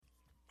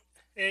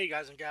Hey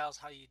guys and gals,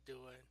 how you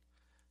doing?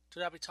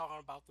 Today I'll be talking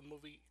about the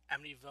movie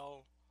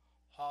Amityville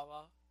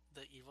Horror: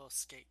 The Evil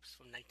Escapes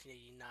from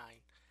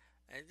 1989,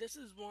 and this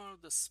is one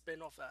of the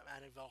spin-off of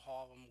Amityville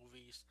horror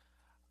movies.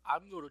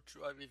 I'm going to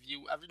try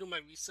review. After doing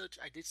my research,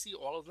 I did see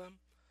all of them,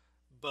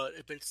 but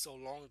it's been so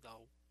long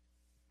though,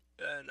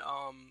 and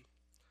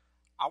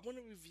I want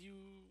to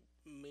review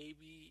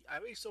maybe I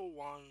already saw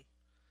one,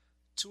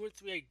 two, and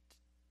three.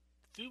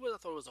 Three was I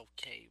thought was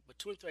okay, but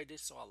two and three I did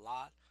saw a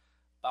lot.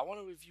 But I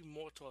want to review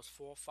more towards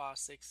four, five,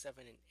 six,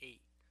 seven, and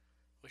eight,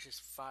 which is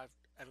five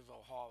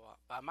Amityville Horror.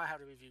 But I might have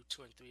to review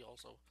two and three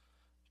also,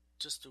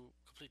 just to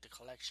complete the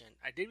collection.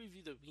 I did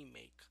review the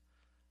remake,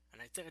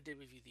 and I think I did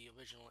review the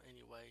original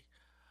anyway.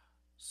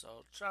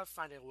 So try to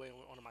find it away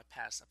in one of my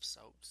past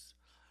episodes.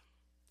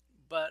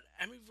 But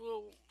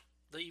Amityville: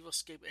 The Evil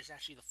Escape is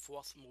actually the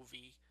fourth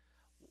movie,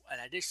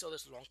 and I did show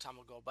this a long time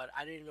ago, but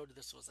I didn't know that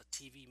this was a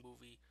TV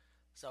movie.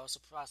 So I was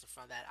surprised to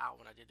find that out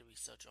when I did the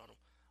research on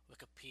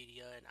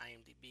Wikipedia and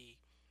IMDb.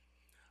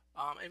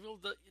 Evil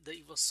the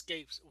Evil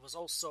Escapes was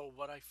also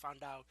what I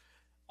found out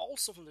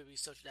also from the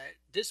research that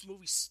this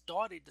movie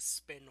started the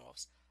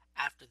spin-offs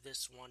after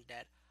this one,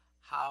 that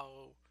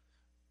how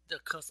the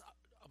cuss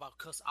about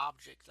cuss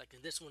objects, like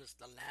in this one is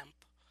the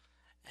lamp,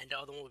 and the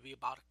other one would be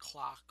about a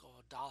clock or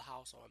a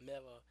dollhouse or a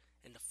mirror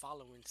in the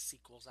following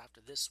sequels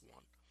after this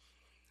one.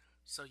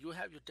 So you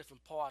have your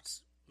different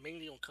parts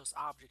mainly on cuss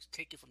objects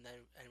taken from that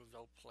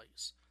Amityville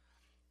place.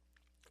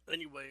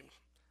 Anyway,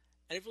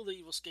 Amityville the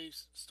Evil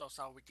Escapes starts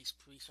out with these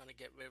priests trying to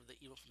get rid of the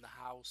evil from the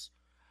house.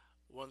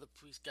 One of the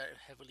priests got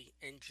heavily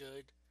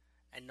injured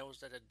and knows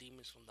that the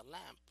demon's from the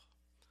lamp.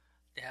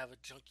 They have a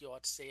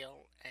junkyard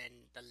sale, and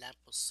the lamp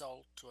was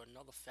sold to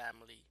another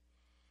family.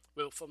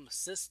 Well, from a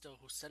sister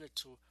who sent it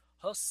to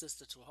her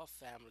sister to her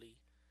family,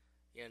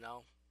 you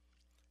know,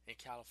 in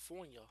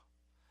California.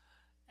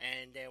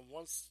 And then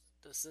once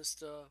the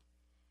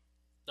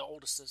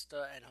older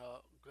sister, and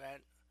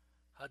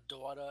her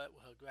daughter,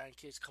 her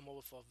grandkids come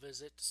over for a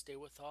visit to stay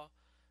with her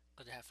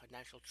because they have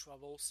financial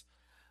troubles.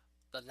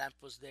 The lamp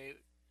was there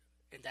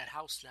in that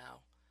house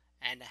now,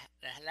 and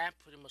the lamp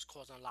pretty much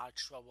causing a lot of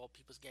trouble.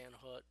 People's getting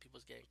hurt,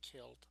 people's getting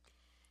killed,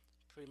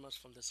 pretty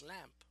much from this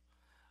lamp.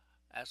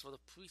 As for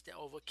the priest that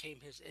overcame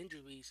his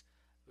injuries,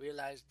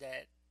 realized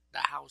that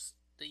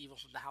the evil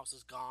from the house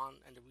is gone,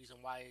 and the reason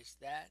why is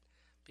that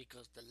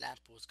because the lamp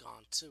was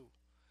gone too.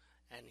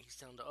 And he's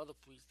telling the other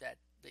priest that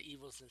the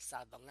evil's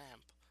inside the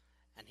lamp,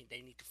 and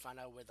they need to find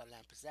out where the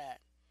lamp is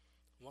at.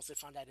 Once they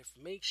find that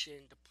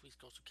information, the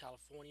priest goes to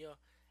California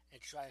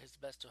and tries his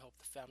best to help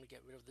the family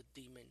get rid of the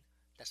demon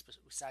that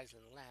resides in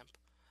the lamp,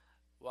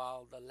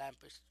 while the lamp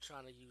is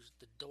trying to use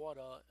the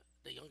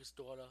youngest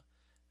daughter,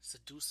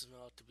 seducing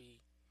her to be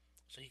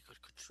so he could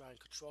try and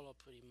control her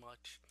pretty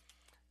much.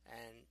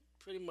 And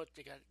pretty much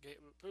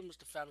pretty much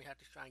the family had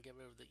to try and get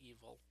rid of the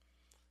evil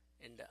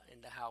in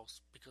the house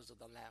because of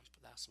the lamp.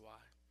 That's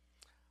why.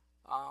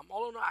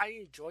 All in all, I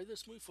enjoyed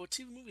this movie. For a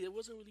TV movie, it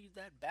wasn't really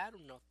that bad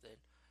or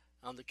nothing.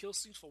 The kill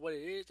scenes, for what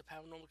it is, the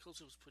paranormal kill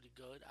scene was pretty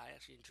good. I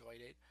actually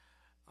enjoyed it.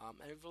 And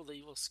Amityville: The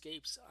Evil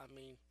Escapes, I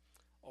mean,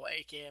 or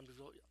AKA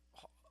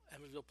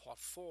Amityville Part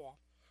 4,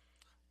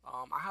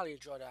 I highly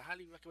enjoyed it. I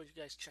highly recommend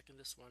you guys checking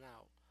this one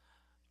out.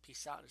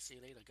 Peace out and see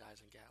you later,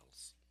 guys and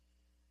gals.